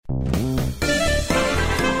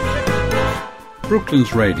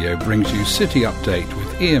Brooklands Radio brings you City Update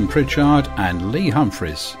with Ian Pritchard and Lee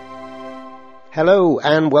Humphreys. Hello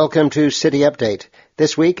and welcome to City Update.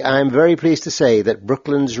 This week I'm very pleased to say that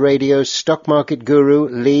Brooklands Radio's stock market guru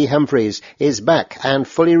Lee Humphreys is back and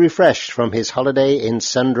fully refreshed from his holiday in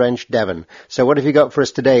sun-drenched Devon. So what have you got for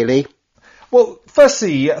us today, Lee? Well,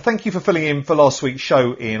 firstly, thank you for filling in for last week's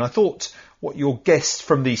show, Ian. I thought what your guest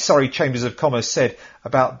from the Surrey Chambers of Commerce said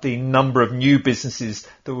about the number of new businesses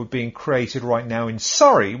that were being created right now in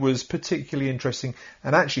Surrey was particularly interesting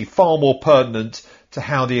and actually far more pertinent to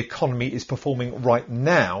how the economy is performing right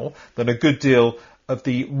now than a good deal of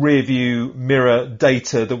the rearview mirror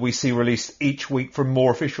data that we see released each week from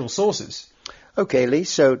more official sources. Okay, Lee,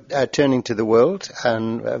 so turning to the world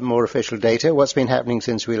and more official data, what's been happening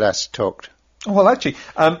since we last talked? Well, actually,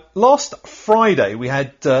 last Friday we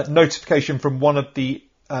had notification from one of the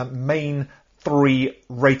main three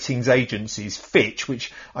ratings agencies, Fitch,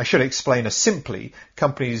 which I should explain are simply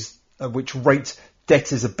companies which rate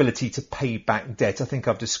debtors' ability to pay back debt. I think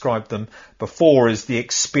I've described them before as the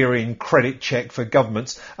Experian credit check for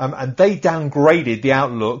governments, and they downgraded the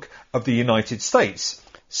outlook of the United States.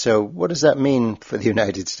 So what does that mean for the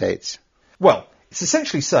United States? Well, it's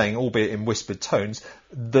essentially saying, albeit in whispered tones,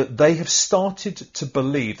 that they have started to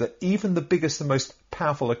believe that even the biggest and most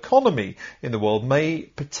powerful economy in the world may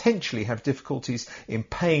potentially have difficulties in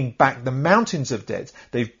paying back the mountains of debt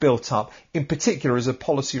they've built up, in particular as a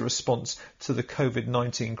policy response to the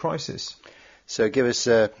COVID-19 crisis. So give us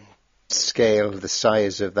a scale of the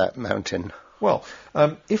size of that mountain. Well,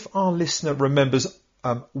 if our listener remembers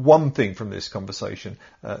one thing from this conversation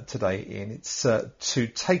today, Ian, it's to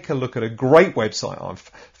take a look at a great website I've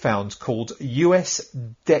found called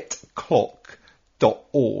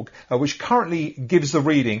usdebtclock.org, which currently gives the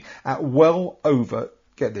reading at well over,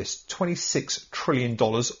 get this, $26 trillion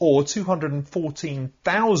or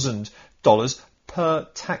 $214,000 per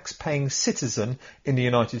tax-paying citizen in the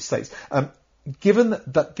United States. Given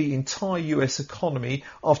that the entire US economy,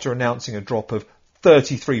 after announcing a drop of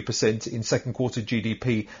 33% in second quarter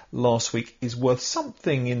GDP last week, is worth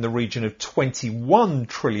something in the region of $21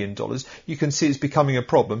 trillion. You can see it's becoming a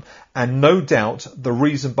problem and no doubt the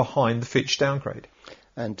reason behind the Fitch downgrade.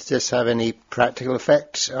 And does this have any practical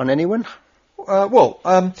effect on anyone?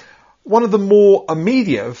 One of the more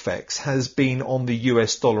immediate effects has been on the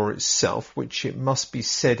US dollar itself, which it must be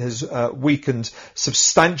said has weakened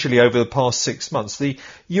substantially over the past 6 months. The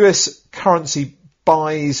US currency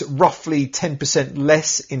buys roughly 10%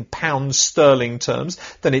 less in pound sterling terms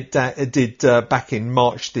than it did back in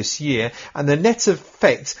March this year. And the net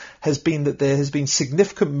effect has been that there has been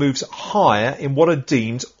significant moves higher in what are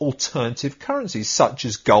deemed alternative currencies, such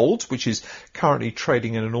as gold, which is currently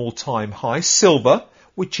trading at an all-time high, silver,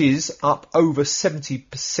 which is up over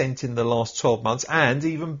 70% in the last 12 months, and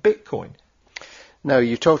even Bitcoin. Now,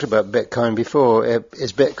 you talked about Bitcoin before.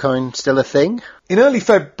 Is Bitcoin still a thing? In early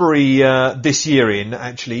February this year,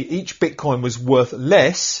 actually, each Bitcoin was worth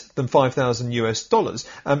less than $5,000 US.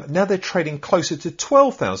 Now they're trading closer to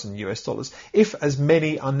 $12,000 US. If, as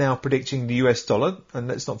many are now predicting, the US dollar, and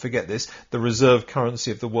let's not forget this, the reserve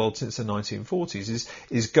currency of the world since the 1940s,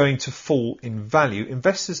 is going to fall in value,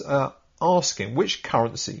 investors are asking which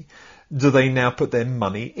currency do they now put their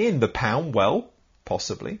money in? The pound? Well,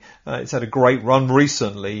 possibly. It's had a great run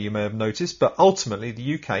recently, you may have noticed, but ultimately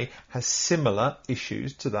the UK has similar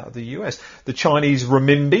issues to that of the US. The Chinese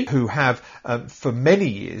renminbi, who have for many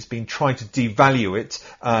years been trying to devalue it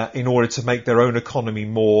in order to make their own economy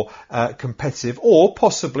more competitive, or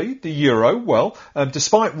possibly the euro. Well,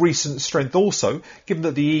 despite recent strength also, given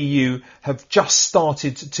that the EU have just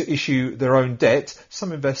started to issue their own debt,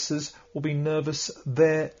 some investors will be nervous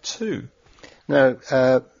there too. Now,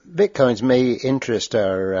 Bitcoins may interest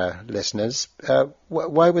our listeners.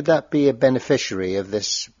 Why would that be a beneficiary of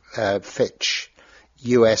this Fitch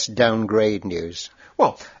US downgrade news?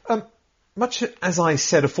 Well, much as I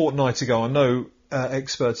said a fortnight ago, I'm no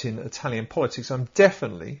expert in Italian politics. I'm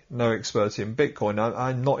definitely no expert in Bitcoin.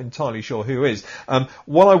 I'm not entirely sure who is.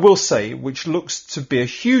 What I will say, which looks to be a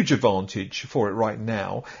huge advantage for it right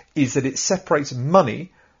now, is that it separates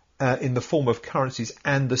money in the form of currencies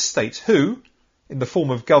and the states, who, in the form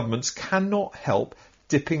of governments, cannot help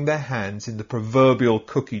dipping their hands in the proverbial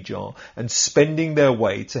cookie jar and spending their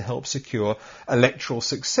way to help secure electoral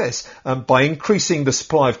success by increasing the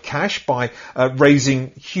supply of cash, by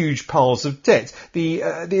raising huge piles of debt. The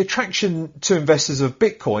attraction to investors of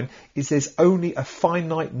Bitcoin is there's only a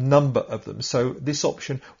finite number of them, so this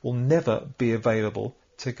option will never be available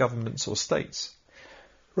to governments or states.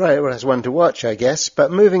 Right, well, that's one to watch, I guess. But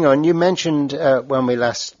moving on, you mentioned when we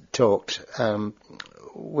last talked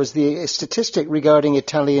was the statistic regarding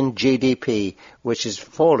Italian GDP, which has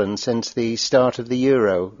fallen since the start of the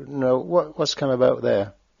euro. No, what's come about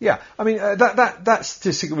there? Yeah, I mean that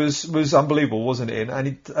statistic was unbelievable, wasn't it?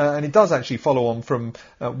 And it does actually follow on from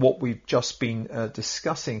what we've just been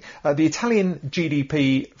discussing. The Italian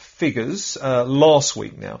GDP figures last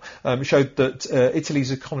week now showed that Italy's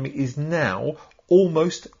economy is now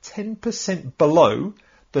almost 10% below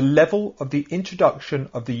the level of the introduction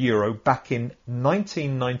of the euro back in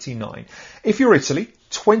 1999. If you're Italy,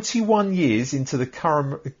 21 years into the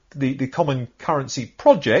common currency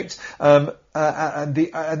project, and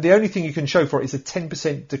the only thing you can show for it is a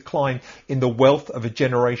 10% decline in the wealth of a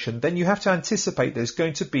generation, then you have to anticipate there's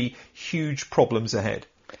going to be huge problems ahead.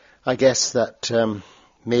 I guess that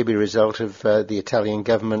may be a result of the Italian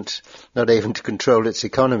government not able to control its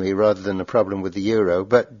economy rather than a problem with the euro.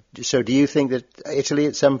 But so do you think that Italy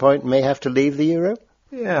at some point may have to leave the euro?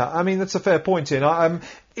 Yeah, I mean, that's a fair point, Ian.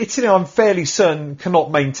 Italy, I'm fairly certain,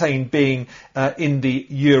 cannot maintain being in the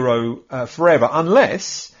euro forever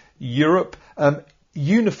unless Europe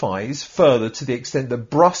unifies further to the extent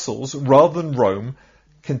that Brussels, rather than Rome,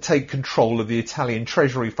 can take control of the Italian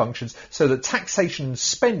treasury functions so that taxation and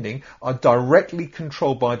spending are directly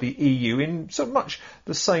controlled by the EU in so much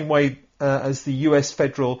the same way as the US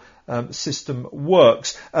federal system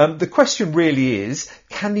works. The question really is,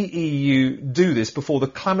 can the EU do this before the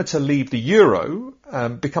clamour to leave the euro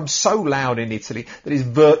becomes so loud in Italy that it's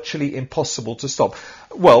virtually impossible to stop?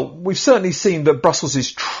 Well, we've certainly seen that Brussels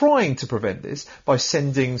is trying to prevent this by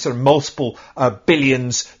sending sort of multiple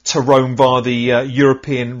billions to Rome via the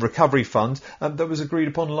European Recovery Fund that was agreed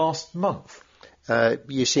upon last month.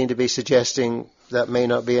 You seem to be suggesting that may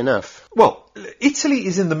not be enough. Well, Italy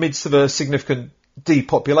is in the midst of a significant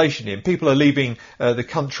depopulation here. People are leaving the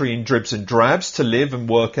country in dribs and drabs to live and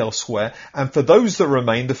work elsewhere. And for those that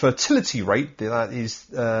remain, the fertility rate, that is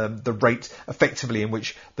the rate effectively in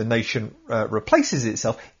which the nation replaces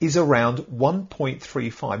itself, is around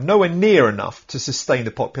 1.35. Nowhere near enough to sustain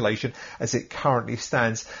the population as it currently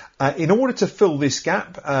stands. In order to fill this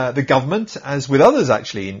gap, the government, as with others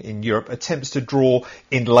actually in Europe, attempts to draw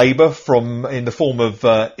in labour in the form of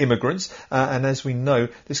immigrants. And as we know,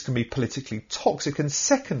 this can be politically toxic. And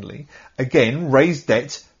secondly, again, raise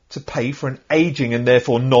debt to pay for an ageing and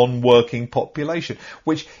therefore non-working population,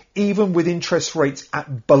 which even with interest rates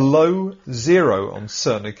at below zero on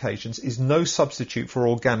certain occasions is no substitute for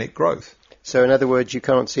organic growth. So in other words, you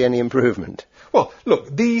can't see any improvement. Well,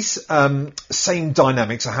 look, these same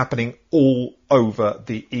dynamics are happening all over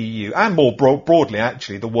the EU and more broadly,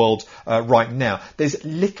 actually, the world right now. There's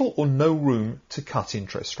little or no room to cut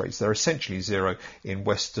interest rates. They're essentially zero in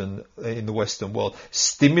the Western world.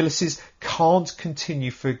 Stimuluses can't continue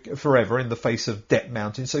forever in the face of debt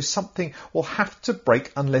mounting, so something will have to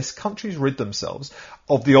break unless countries rid themselves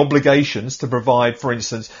of the obligations to provide, for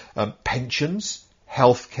instance, pensions,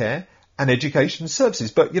 healthcare, and education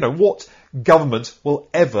services. But, what government will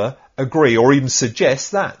ever agree or even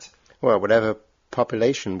suggest that? Well, whatever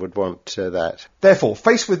population would want that. Therefore,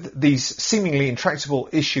 faced with these seemingly intractable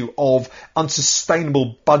issue of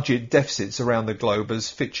unsustainable budget deficits around the globe,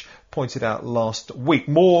 as Fitch pointed out last week,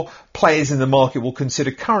 more players in the market will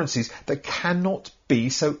consider currencies that cannot be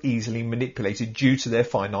so easily manipulated due to their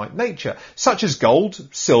finite nature, such as gold,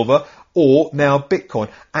 silver, or now Bitcoin,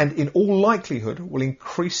 and in all likelihood will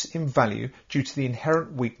increase in value due to the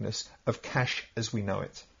inherent weakness of cash as we know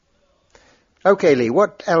it. Okay, Lee,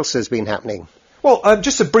 what else has been happening? Well,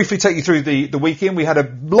 just to briefly take you through the weekend, we had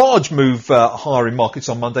a large move higher in markets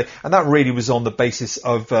on Monday, and that really was on the basis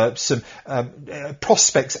of some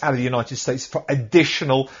prospects out of the United States for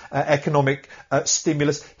additional economic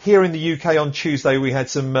stimulus. Here in the UK on Tuesday, we had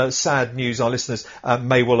some sad news. Our listeners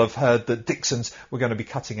may well have heard that Dixon's were going to be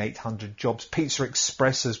cutting 800 jobs. Pizza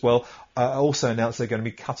Express as well also announced they're going to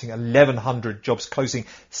be cutting 1,100 jobs, closing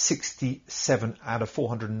 67 out of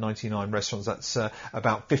 499 restaurants. That's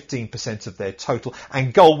about 15% of their total.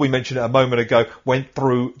 And gold, we mentioned it a moment ago, went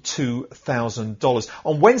through $2,000.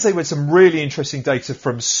 On Wednesday, we had some really interesting data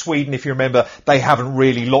from Sweden. If you remember, they haven't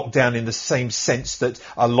really locked down in the same sense that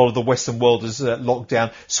a lot of the Western world has locked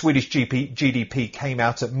down. Swedish GDP came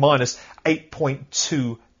out at minus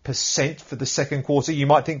 8.2% for the second quarter. You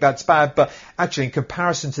might think that's bad, but actually in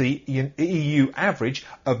comparison to the EU average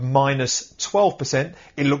of minus 12%,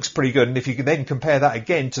 it looks pretty good. And if you can then compare that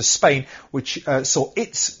again to Spain, which saw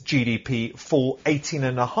its GDP fall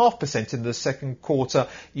 18.5% in the second quarter,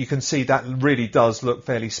 you can see that really does look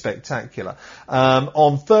fairly spectacular.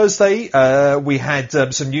 On Thursday, we had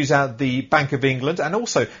some news out of the Bank of England, and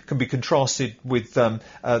also can be contrasted with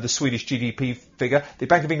the Swedish GDP figure. The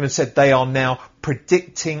Bank of England said they are now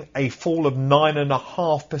predicting a fall of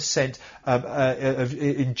 9.5%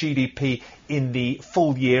 in GDP in the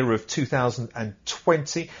full year of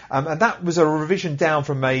 2020. And that was a revision down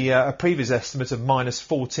from a previous estimate of minus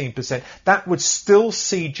 14%. That would still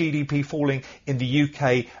see GDP falling in the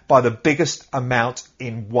UK by the biggest amount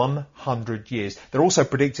in 100 years. They're also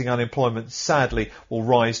predicting unemployment, sadly, will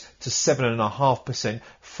rise to 7.5%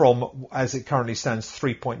 from, as it currently stands,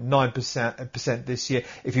 3.9% this year.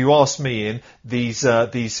 If you ask me, Ian,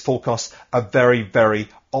 these forecasts are very, very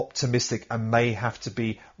optimistic and may have to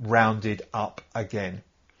be rounded up again.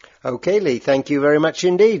 OK, Lee, thank you very much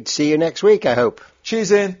indeed. See you next week, I hope.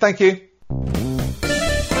 Cheers, Ian. Thank you.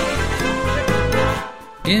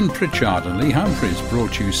 Ian Pritchard and Lee Humphreys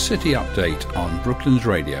brought you City Update on Brooklands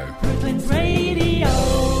Radio. Brooklands Radio.